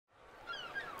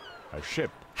A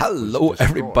ship. Hello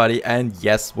everybody, and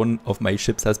yes, one of my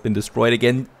ships has been destroyed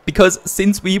again, because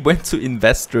since we went to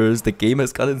investors, the game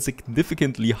has gotten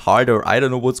significantly harder. I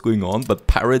don't know what's going on, but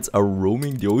pirates are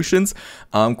roaming the oceans,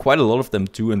 quite a lot of them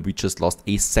too, and we just lost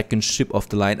a second ship of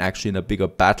the line actually in a bigger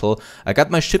battle. I got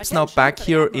my ships now back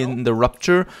here in the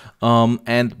Rupture,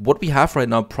 and what we have right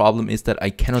now problem is that I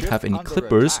cannot have any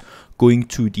clippers going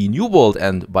to the New World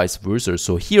and vice versa.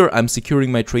 So here I'm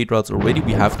securing my trade routes already.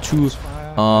 We have two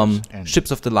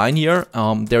ships of the line here.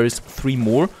 There is 3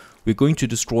 more. We're going to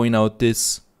destroy now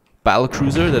this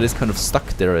battlecruiser that is kind of stuck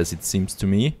there, as it seems to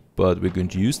me, but we're going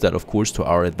to use that of course to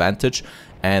our advantage,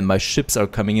 and my ships are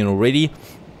coming in already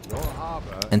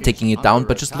and taking it down.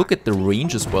 But just look at the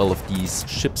range as well of these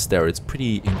ships there. It's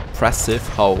pretty impressive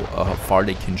how far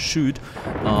they can shoot.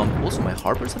 Also my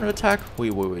harbor's under attack.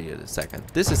 Wait a second.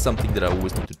 This is something that I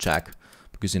always need to check,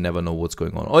 because you never know what's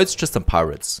going on. Oh, it's just some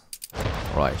pirates.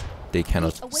 Right. They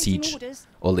cannot siege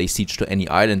or lay siege to any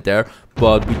island there.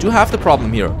 But we do have the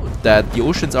problem here that the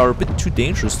oceans are a bit too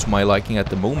dangerous to my liking at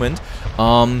the moment.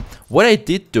 What I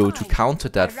did though to counter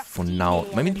that for now,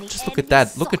 I mean, just look at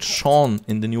that. Look at Sean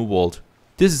in the New World.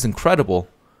 This is incredible.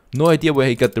 No idea where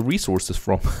he got the resources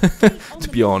from, to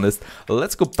be honest.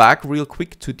 Let's go back real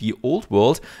quick to the old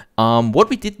world. What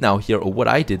we did now here, or what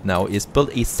I did now, is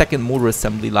build a second motor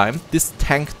assembly line. This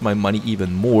tanked my money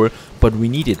even more, but we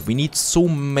need it. We need so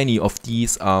many of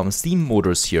these steam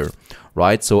motors here,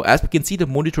 right? So as we can see, the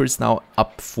monitor is now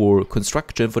up for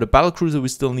construction. For the battlecruiser, we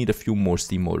still need a few more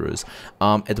steam motors.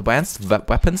 Advanced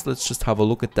weapons, let's just have a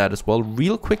look at that as well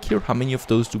real quick here. How many of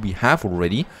those do we have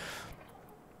already?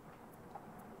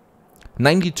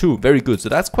 92, very good. So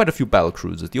that's quite a few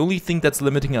battlecruisers. The only thing that's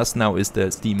limiting us now is the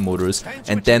steam motors,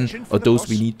 and then those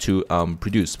we need to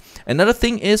produce. Another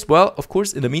thing is, well, of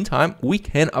course, in the meantime, we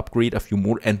can upgrade a few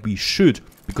more, and we should,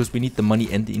 because we need the money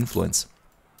and the influence.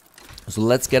 So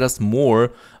let's get us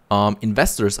more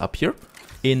investors up here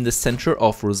in the center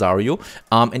of Rosario.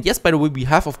 And yes, by the way, we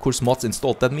have of course mods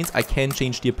installed. That means I can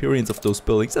change the appearance of those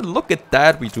buildings, and look at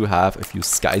that, we do have a few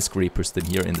skyscrapers then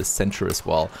here in the center as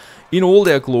well, in all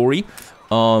their glory.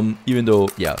 Even though,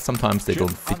 yeah, sometimes they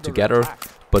don't fit together,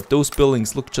 but those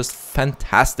buildings look just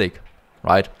fantastic,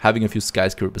 right? Having a few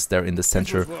skyscrapers there in the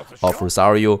center of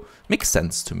Rosario makes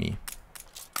sense to me.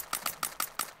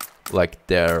 Like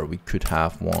there we could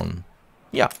have one,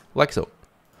 yeah, like so.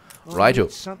 Righto,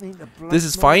 this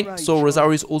is fine. So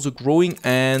Rosario is also growing,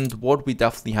 and what we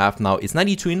definitely have now is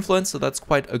 92 influence, so that's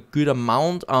quite a good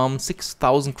amount.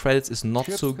 6,000 credits is not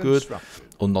so good,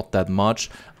 or not that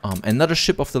much. Another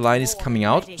ship of the line is coming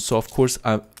out, so of course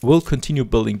I will continue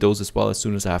building those as well as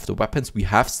soon as I have the weapons. We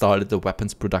have started the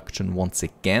weapons production once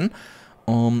again.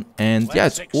 And yeah,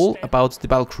 it's all about the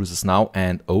battlecruisers now,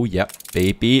 and oh yeah,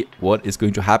 baby, what is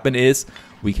going to happen is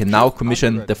we can now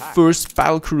commission the first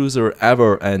battlecruiser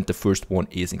ever, and the first one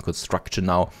is in construction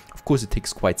now. Of course, it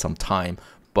takes quite some time,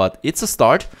 but it's a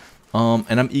start, and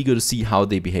I'm eager to see how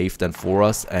they behave then for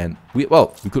us. And we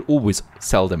could always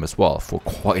sell them as well for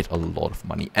quite a lot of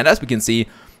money. And as we can see,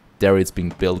 there it's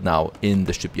being built now in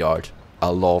the shipyard. I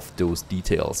love those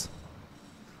details.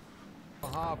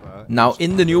 Now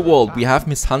in the New World, we have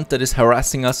Miss Hunt that is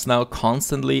harassing us now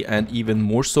constantly, and even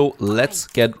more so. Let's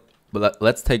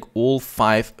take all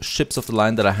 5 ships of the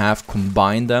line that I have,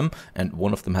 combine them, and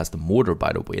one of them has the mortar,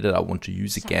 by the way, that I want to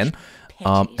use again.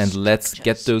 And let's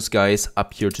get those guys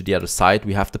up here to the other side.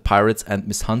 We have the pirates and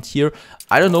Miss Hunt here.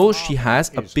 I don't know, she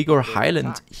has a bigger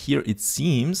highland here, it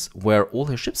seems, where all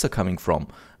her ships are coming from.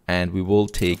 And we will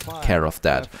take care of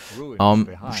that.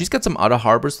 She's got some other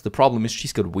harbors. The problem is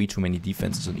she's got way too many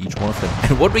defenses on each one of them.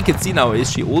 And what we can see now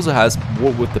is she also has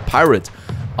war with the pirate.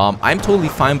 I'm totally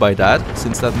fine by that,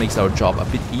 since that makes our job a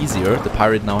bit easier. The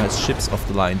pirate now has ships of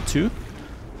the line too.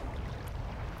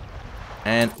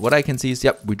 And what I can see is,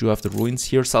 yep, we do have the ruins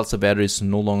here. Salsaverde is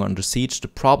no longer under siege. The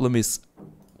problem is,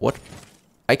 what?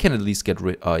 I can at least get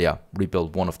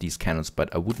rebuild one of these cannons,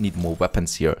 but I would need more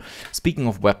weapons here. Speaking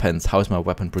of weapons, how is my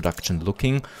weapon production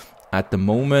looking? At the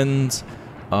moment,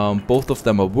 both of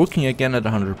them are working again at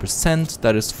 100%.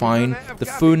 That is fine. The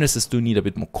furnaces do need a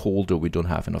bit more coal, though we don't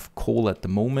have enough coal at the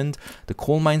moment. The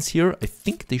coal mines here, I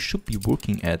think they should be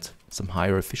working at some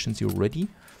higher efficiency already.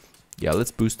 Yeah,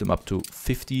 let's boost them up to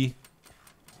 50.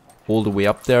 All the way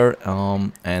up there.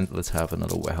 And let's have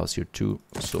another warehouse here too.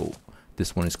 So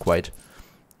this one is quite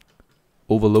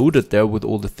overloaded there with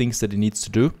all the things that it needs to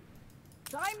do.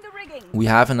 We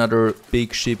have another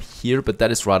big ship here, but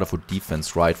that is rather for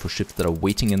defense, right? For ships that are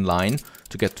waiting in line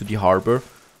to get to the harbor.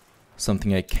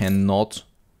 Something I cannot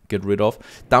get rid of.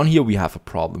 Down here we have a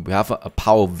problem. We have a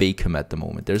power vacuum at the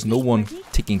moment. There's no one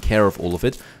taking care of all of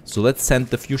it. So let's send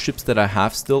the few ships that I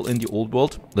have still in the old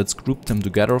world. Let's group them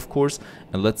together, of course.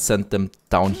 And let's send them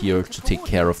down here to take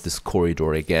care of this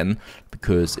corridor again.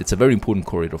 Because it's a very important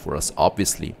corridor for us,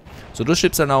 obviously. So those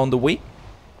ships are now on the way.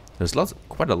 There's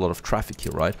quite a lot of traffic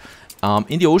here, right?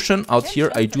 In the ocean out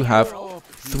here, I do have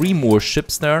 3 more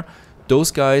ships there.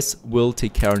 Those guys will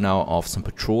take care now of some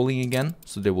patrolling again.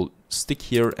 So they will stick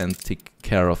here and take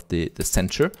care of the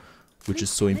center, which is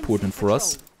so important for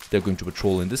us. They're going to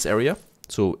patrol in this area.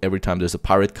 So every time there's a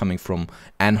pirate coming from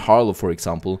Anne Harlow, for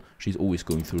example, she's always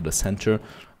going through the center.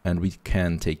 And we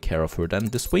can take care of her then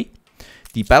this way.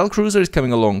 The battlecruiser is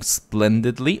coming along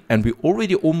splendidly. And we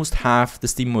already almost have the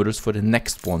steam motors for the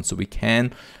next one. So we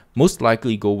can most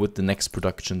likely go with the next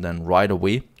production then right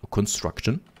away, or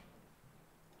construction.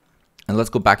 And let's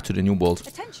go back to the new world,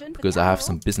 because I have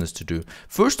some business to do.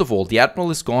 First of all, the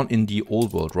Admiral is gone in the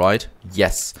old world, right?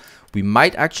 Yes. We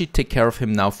might actually take care of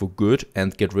him now for good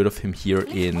and get rid of him here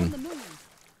in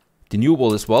the new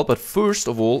world as well. But first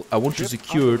of all, I want to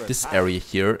secure this area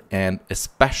here and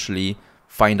especially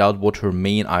find out what her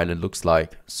main island looks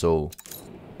like. So,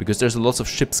 because there's lots of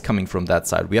ships coming from that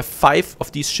side. We have 5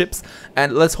 of these ships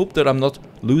and let's hope that I'm not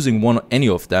losing any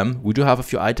of them. We do have a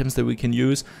few items that we can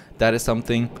use. That is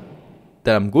something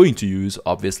that I'm going to use,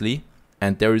 obviously.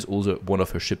 And there is also one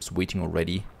of her ships waiting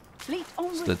already.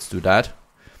 So let's do that.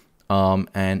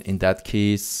 And in that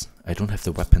case, I don't have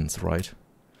the weapons, right?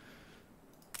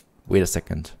 Wait a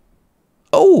second.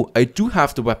 Oh, I do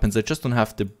have the weapons. I just don't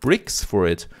have the bricks for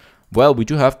it. Well, we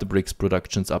do have the bricks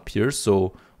productions up here.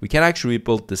 So we can actually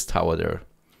rebuild this tower there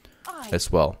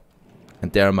as well.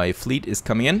 And there my fleet is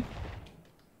coming in.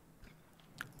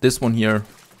 This one here.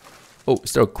 Oh,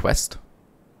 is there a quest?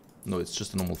 No, it's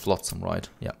just a normal flotsam, right?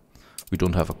 Yeah. We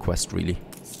don't have a quest, really.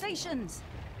 Stations.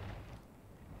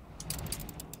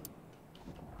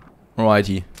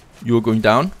 Alrighty. You're going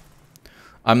down.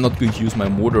 I'm not going to use my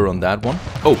mortar on that one.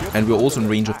 Oh, and we're also in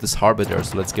range of this harbor there,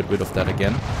 so let's get rid of that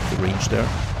again. The range there.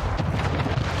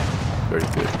 Very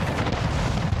good.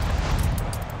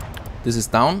 This is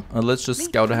down. And let's just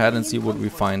scout ahead and see what we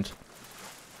find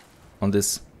on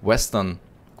this western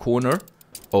corner.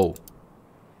 Oh.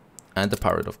 And the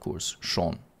pirate, of course,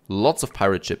 Sean. Lots of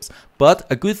pirate ships. But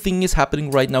a good thing is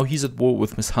happening right now. He's at war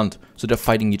with Miss Hunt. So they're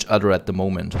fighting each other at the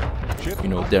moment. You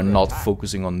know, they're not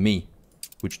focusing on me,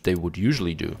 which they would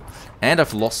usually do. And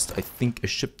I've lost, I think, a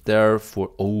ship there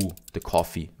for... Oh, the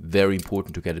coffee. Very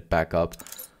important to get it back up.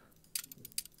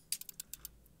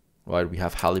 Right, we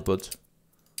have halibut.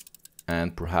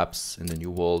 And perhaps in the new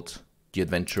world, the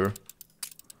adventure.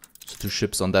 2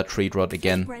 ships on that trade route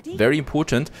again. Very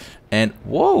important. And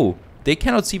whoa, they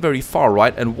cannot see very far,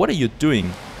 right? And what are you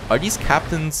doing? Are these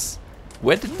captains...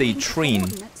 Where did they train?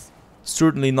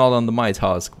 Certainly not under my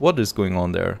task. What is going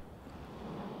on there?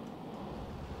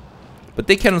 But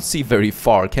they cannot see very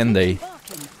far, can they?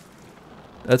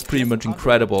 That's pretty much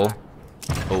incredible.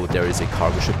 Oh, there is a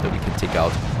cargo ship that we can take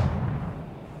out.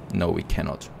 No, we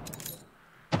cannot.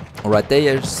 Alright,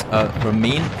 there's her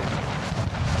main...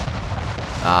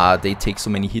 they take so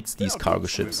many hits, these cargo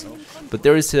ships. But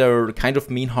there is a kind of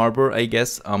main harbor, I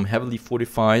guess, heavily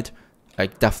fortified. I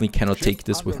definitely cannot take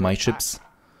this with my ships.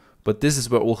 But this is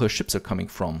where all her ships are coming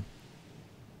from.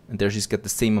 And there she's got the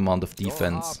same amount of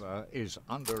defense.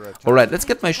 Alright, let's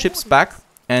get my ships back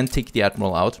and take the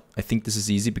Admiral out. I think this is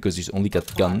easy because he's only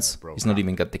got guns. He's not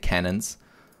even got the cannons.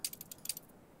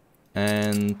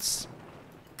 And...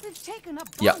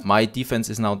 yeah, my defense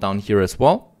is now down here as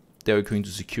well. They're going to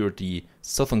secure the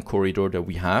southern corridor that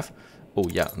we have. Oh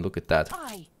yeah, look at that.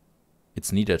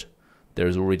 It's needed.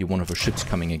 There's already one of our ships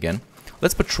coming again.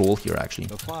 Let's patrol here, actually.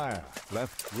 The fire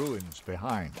left ruins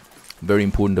behind. Very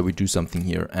important that we do something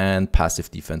here. And passive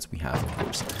defense we have, of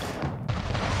course.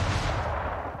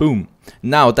 Boom.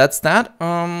 Now, that's that.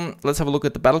 Let's have a look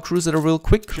at the battlecruiser real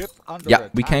quick. Yeah,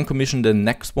 we can commission the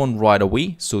next one right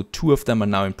away. So 2 of them are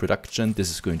now in production. This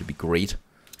is going to be great.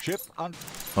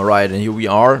 Alright, and here we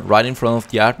are, right in front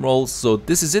of the Admiral. So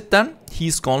this is it then.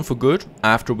 He's gone for good.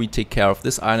 After we take care of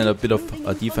this island, a bit of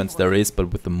a defense there is,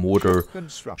 but with the mortar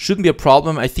shouldn't be a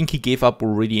problem. I think he gave up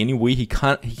already anyway. He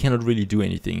cannot really do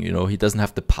anything, you know. He doesn't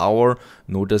have the power,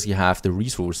 nor does he have the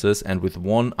resources. And with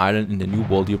 1 island in the new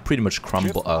world, you're pretty much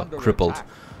crippled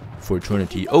for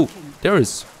eternity. Oh, there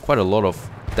is quite a lot of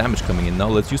damage coming in now.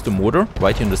 Let's use the mortar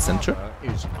right here in the center.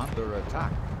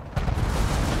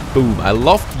 Boom, I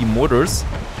love the mortars.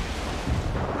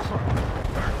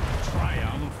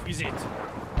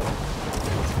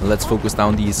 Let's focus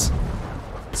down these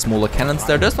smaller cannons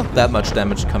there. There's not that much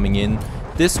damage coming in.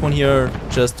 this one here,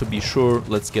 just to be sure,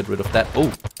 let's get rid of that.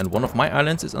 Oh, and one of my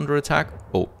islands is under attack.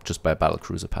 Oh, just by a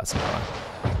battlecruiser passing by.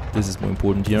 This is more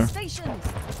important here.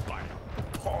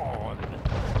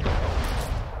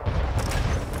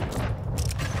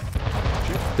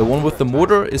 The one with the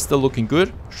mortar is still looking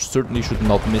good. Certainly should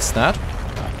not miss that.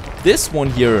 This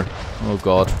one here, oh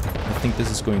god, I think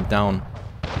this is going down.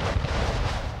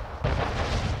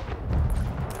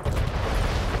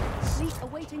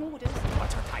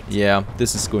 Yeah,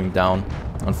 this is going down.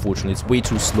 Unfortunately, it's way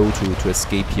too slow to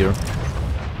escape here.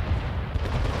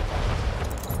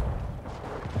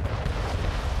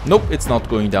 Nope, it's not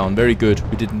going down. Very good.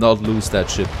 We did not lose that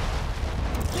ship.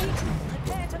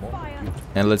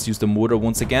 And let's use the mortar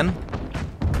once again.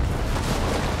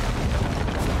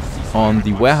 On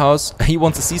the warehouse. He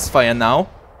wants a ceasefire now.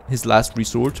 His last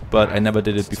resort, but I never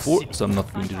did it before, so I'm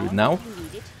not going to do it now.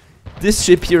 This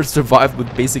ship here survived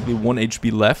with basically 1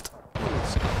 HP left.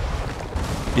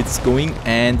 It's going,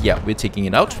 and yeah, we're taking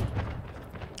it out.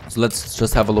 So let's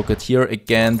just have a look at here.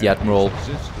 Again, the Admiral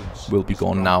will be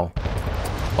gone now.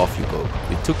 Off you go.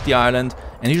 We took the island,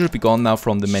 and he should be gone now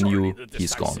from the menu.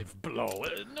 He's gone.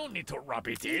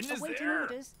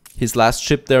 His last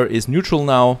ship there is neutral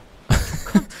now.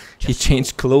 He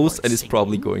changed clothes and is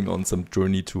probably going on some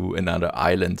journey to another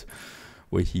island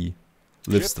where he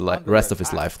lives the rest of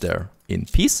his life there in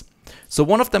peace. So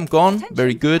one of them gone,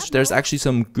 very good. There's actually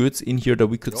some goods in here that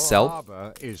we could sell.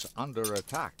 Is under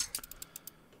attack.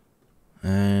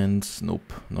 And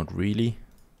nope, not really.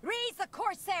 Raise the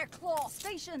Corsair claw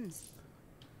stations.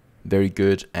 Very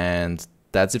good, and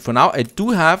that's it for now. I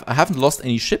haven't lost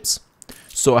any ships,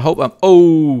 so I hope I'm.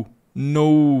 Oh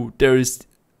no, there's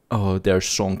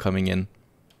Sean coming in.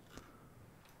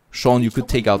 Sean, you could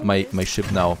take out my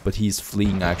ship now, but he's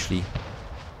fleeing actually.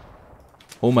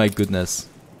 Oh my goodness.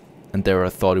 And there I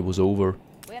thought it was over.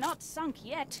 We're not sunk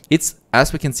yet. It's,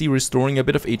 as we can see, restoring a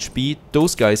bit of HP.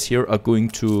 Those guys here are going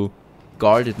to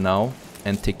guard it now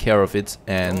and take care of it.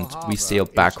 And we sail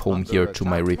back home here to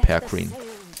my repair crane.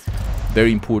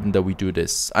 Very important that we do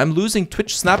this. I'm losing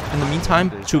Twitch Snap in the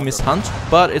meantime to Miss Hunt,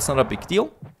 but it's not a big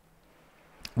deal.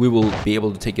 We will be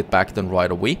able to take it back then right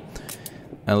away.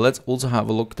 And let's also have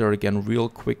a look there again real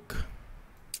quick.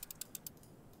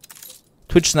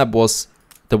 Twitch Snap was...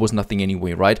 there was nothing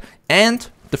anyway, right? And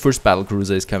the first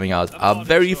battlecruiser is coming out. Our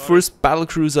very first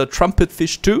battlecruiser,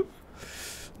 Trumpetfish 2.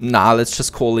 Nah, let's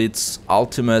just call it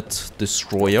Ultimate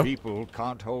Destroyer. People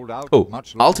can't hold out Oh,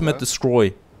 much Ultimate longer.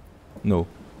 Destroy. No.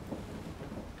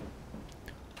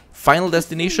 Final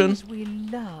Destination.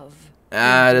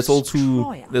 That's all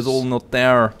too... that's all not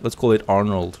there. Let's call it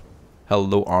Arnold.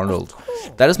 Hello, Arnold.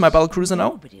 That is my battlecruiser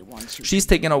now. She's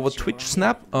taken over Twitch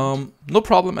Snap. No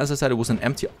problem, as I said, it was an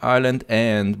empty island,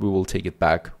 and we will take it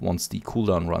back once the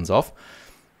cooldown runs off.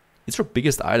 It's our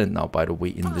biggest island now, by the way,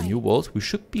 in the new world. We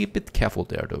should be a bit careful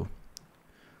there, though.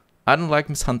 I don't like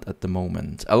Miss Hunt at the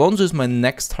moment. Alonso is my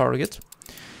next target.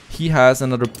 He has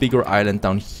another bigger island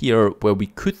down here where we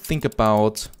could think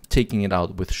about taking it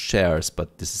out with shares,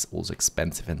 but this is also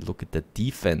expensive. And look at the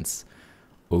defense.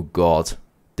 Oh god,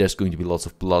 there's going to be lots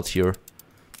of blood here.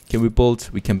 Can we build?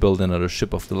 We can build another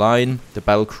ship of the line. The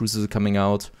battle cruisers are coming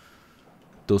out.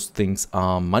 Those things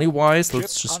are money-wise.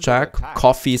 Let's just check.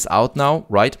 Coffee is out now,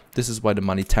 right? This is why the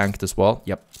money tanked as well.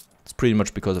 Yep, it's pretty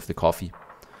much because of the coffee.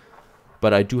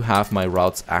 But I do have my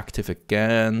routes active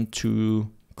again to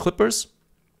Clippers.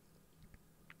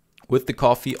 With the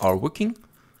coffee are working.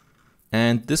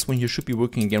 And this one here should be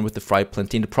working again with the fried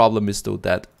plantain. The problem is though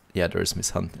that, yeah, there's Miss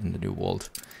Hunt in the new world.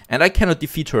 And I cannot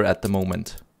defeat her at the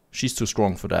moment. She's too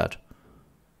strong for that.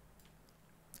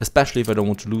 Especially if I don't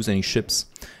want to lose any ships.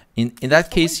 In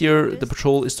that case here, the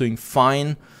patrol is doing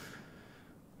fine.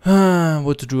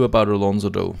 What to do about Alonso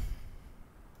though?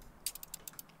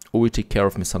 Or we take care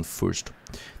of Miss Hunt first.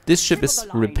 This ship is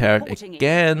repaired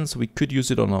again, so we could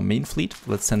use it on our main fleet.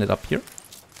 Let's send it up here.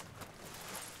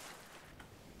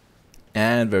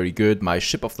 And very good, my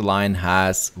ship of the line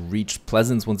has reached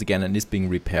Pleasance once again and is being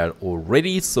repaired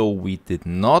already, so we did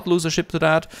not lose a ship to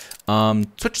that.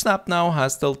 Twitch Snap now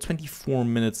has still 24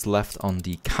 minutes left on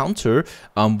the counter.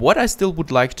 What I still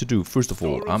would like to do, first of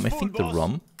all, I think the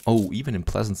rum, oh, even in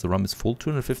Pleasance the rum is full,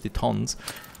 250 tons.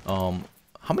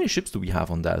 How many ships do we have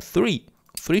on that? 3.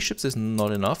 3 ships is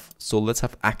not enough, so let's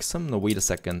have Axum. No, wait a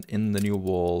second, in the new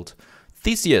world...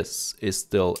 Theseus is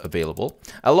still available.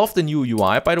 I love the new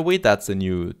UI, by the way. That's the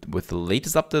new, with the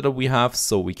latest update that we have.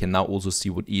 So we can now also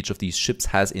see what each of these ships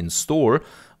has in store.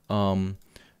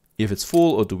 If it's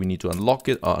full, or do we need to unlock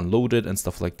it or unload it and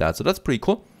stuff like that. So that's pretty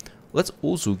cool. Let's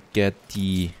also get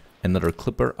another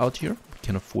clipper out here. We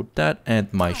can afford that.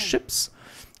 And my ships.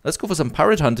 Let's go for some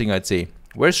pirate hunting, I'd say.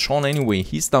 Where's Sean anyway?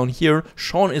 He's down here.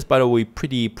 Sean is, by the way,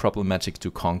 pretty problematic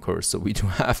to conquer. So we do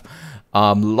have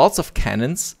lots of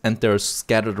cannons and they're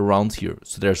scattered around here.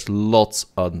 So there's lots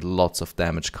and lots of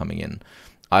damage coming in.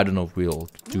 I don't know if we'll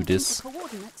do this.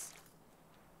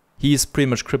 He's pretty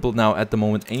much crippled now at the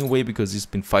moment anyway because he's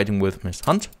been fighting with Miss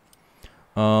Hunt.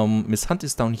 Miss Hunt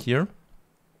is down here.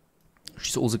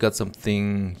 She's also got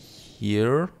something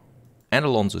here. And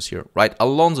Alonso's here. Right,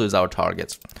 Alonso is our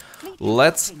target.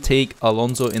 Let's take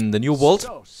Alonso in the new world.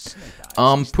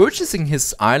 Purchasing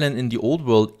his island in the old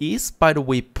world is, by the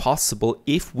way, possible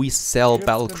if we sell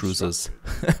battlecruisers.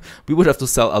 We would have to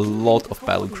sell a lot of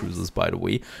battlecruisers, by the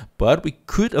way. But we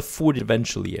could afford it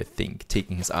eventually, I think,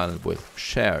 taking his island with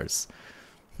shares.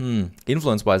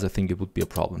 Influence-wise, I think it would be a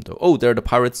problem, though. Oh, there are the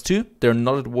pirates, too. They're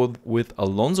not at war with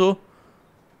Alonso.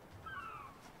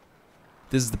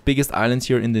 This is the biggest island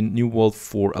here in the new world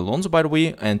for Alonso, by the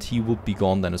way, and he will be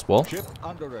gone then as well.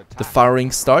 The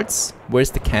firing starts.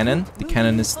 Where's the cannon? The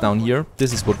cannon is down here.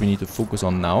 This is what we need to focus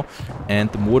on now. And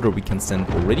the mortar we can send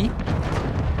already.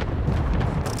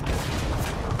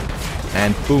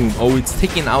 And boom. Oh, it's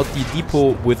taking out the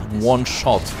depot with one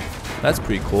shot. That's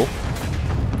pretty cool.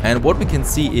 And what we can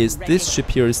see is this ship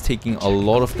here is taking a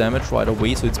lot of damage right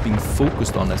away, so it's being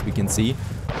focused on, as we can see.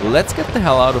 Let's get the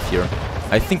hell out of here.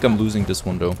 I think I'm losing this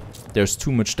one though. There's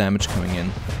too much damage coming in.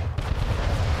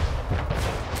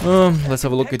 Let's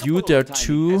have a look at you. There are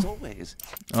two.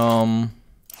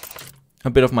 A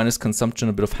bit of minus consumption,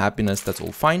 a bit of happiness. That's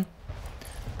all fine.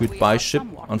 Goodbye ship,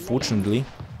 unfortunately.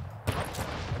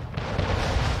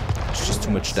 It's just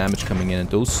too much damage coming in. And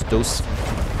those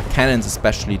cannons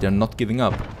especially, they're not giving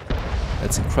up.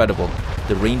 That's incredible.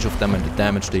 The range of them and the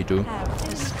damage they do.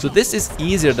 So this is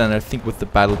easier than I think with the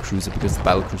battlecruiser, because the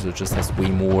battlecruiser just has way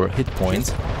more hit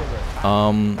points.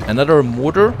 Another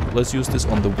mortar. Let's use this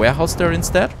on the warehouse there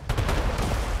instead.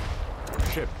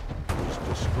 Ship is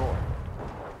destroyed.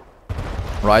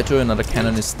 Righto, another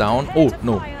cannon is down. Oh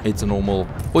no, it's a normal.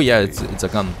 Oh yeah, it's a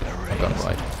gun.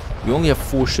 Right. We only have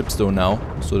 4 ships though now,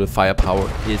 so the firepower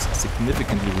is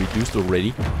significantly reduced already.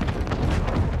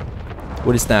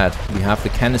 What is that? We have the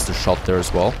canister shot there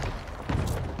as well.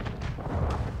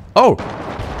 Oh!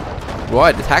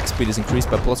 Right, attack speed is increased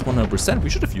by plus 100%. We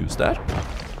should have used that.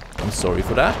 I'm sorry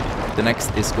for that. The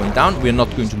next is going down. We're not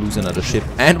going to lose another ship.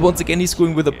 And once again, he's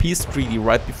going with a peace treaty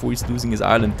right before he's losing his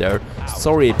island there.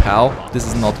 Sorry, pal. This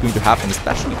is not going to happen.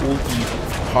 Especially all the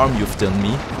harm you've done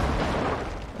me.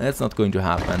 That's not going to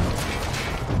happen.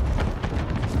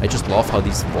 I just love how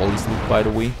these volleys look, by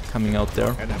the way, coming out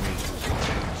there.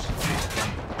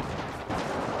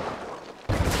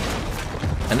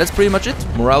 And that's pretty much it.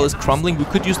 Morale is crumbling. We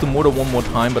could use the mortar one more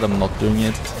time, but I'm not doing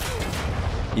it.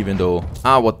 Even though...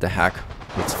 Ah, what the heck.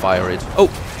 Let's fire it. Oh,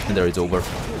 and there it's over.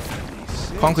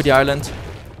 Conquer the island.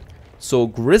 So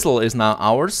Grizzle is now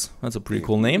ours. That's a pretty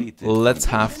cool name. Let's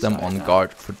have them on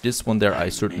guard for this one there. I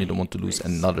certainly don't want to lose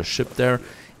another ship there.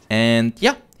 And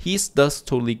yeah, he's thus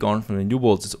totally gone from the new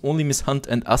worlds. It's only Miss Hunt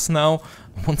and us now.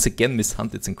 Once again, Miss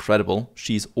Hunt, it's incredible.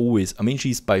 She's always... I mean,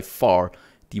 she's by far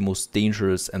the most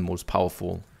dangerous and most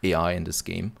powerful AI in this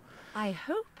game. I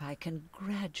hope I can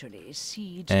gradually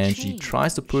see. And she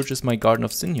tries to purchase my Garden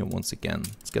of Sin here once again.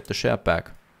 Let's get the share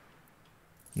back.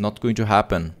 Not going to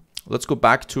happen. Let's go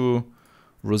back to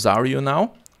Rosario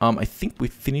now. I think we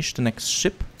finished the next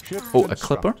ship. Oh, a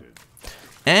clipper.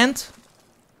 And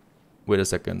wait a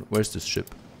second. Where's this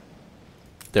ship?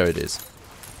 There it is.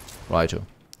 Righto.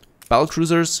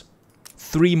 Battlecruisers.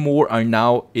 3 more are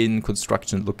now in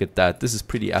construction. Look at that. This is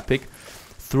pretty epic.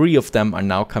 3 of them are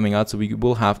now coming out, so we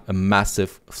will have a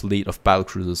massive fleet of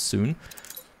battlecruisers soon.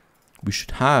 We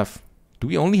should have... Do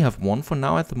we only have 1 for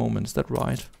now at the moment? Is that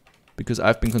right? Because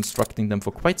I've been constructing them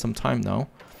for quite some time now.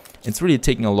 It's really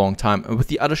taking a long time. And with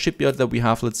the other shipyard that we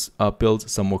have, let's build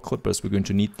some more clippers. We're going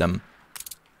to need them.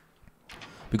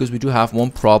 Because we do have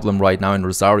one problem right now in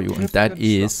Rosario, and that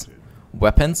is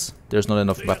weapons. There's not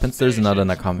enough weapons. There's another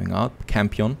now coming out.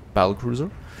 Campion, battlecruiser.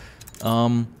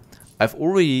 I've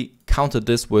already countered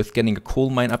this with getting a coal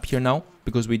mine up here now,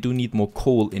 because we do need more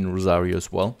coal in Rosario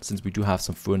as well, since we do have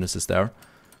some furnaces there.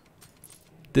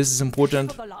 This is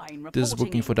important. This is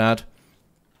working for that.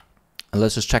 And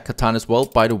let's just check Catan as well.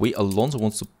 By the way, Alonso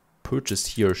wants to purchase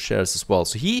here shares as well.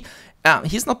 So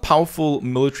he's not powerful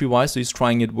military-wise, so he's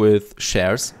trying it with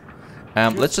shares.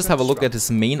 Let's just have a look at his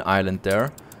main island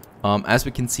there. As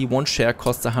we can see, 1 share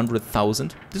costs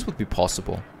 100,000. This would be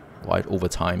possible, right, over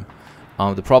time.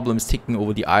 The problem is taking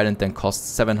over the island then costs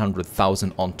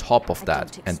 700,000 on top of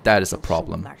that, and that is a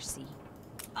problem.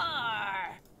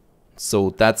 So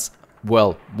that's,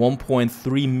 well,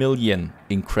 1.3 million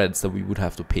in credits that we would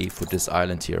have to pay for this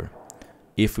island here.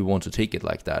 if we want to take it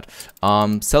like that.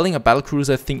 Selling a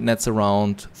battlecruiser, I think that's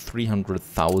around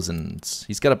 300,000.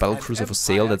 He's got a battlecruiser for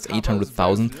sale, that's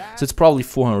 800,000. So it's probably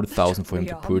 400,000 for him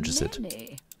to purchase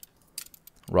it.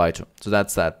 Right, so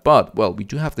that's that. But, well, we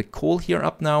do have the coal here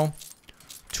up now.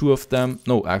 2 of them.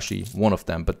 No, actually, 1 of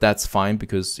them. But that's fine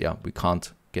because, yeah, we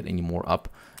can't get any more up.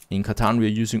 In Catan, we are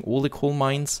using all the coal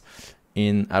mines.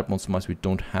 In Monster Mines, we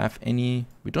don't have any.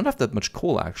 We don't have that much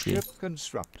coal, actually.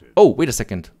 Oh, wait a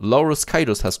second. Laurus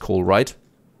Kaidos has coal, right?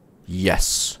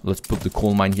 Yes. Let's put the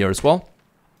coal mine here as well.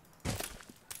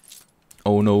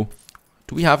 Oh, no.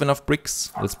 Do we have enough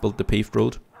bricks? Let's build the paved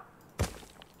road.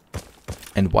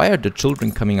 And why are the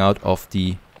children coming out of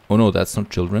the... Oh, no, that's not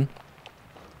children.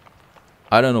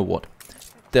 I don't know what.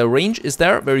 The range is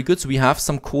there, very good. So we have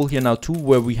some coal here now too,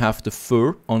 where we have the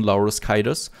fur on Laurus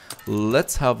Kaidos.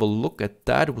 Let's have a look at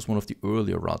that. It was one of the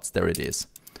earlier routes. There it is.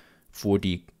 For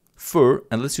the fur.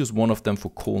 And let's use one of them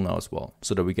for coal now as well.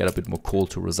 So that we get a bit more coal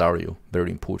to Rosario.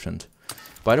 Very important.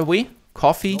 By the way,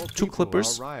 coffee, 2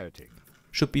 clippers.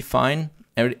 Should be fine.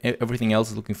 Everything else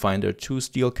is looking fine there too.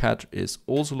 Steelcat is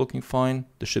also looking fine.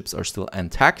 The ships are still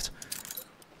intact.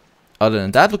 Other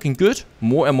than that, looking good.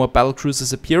 More and more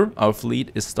battlecruisers appear. Our fleet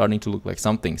is starting to look like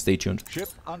something. Stay tuned. Ship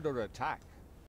under attack.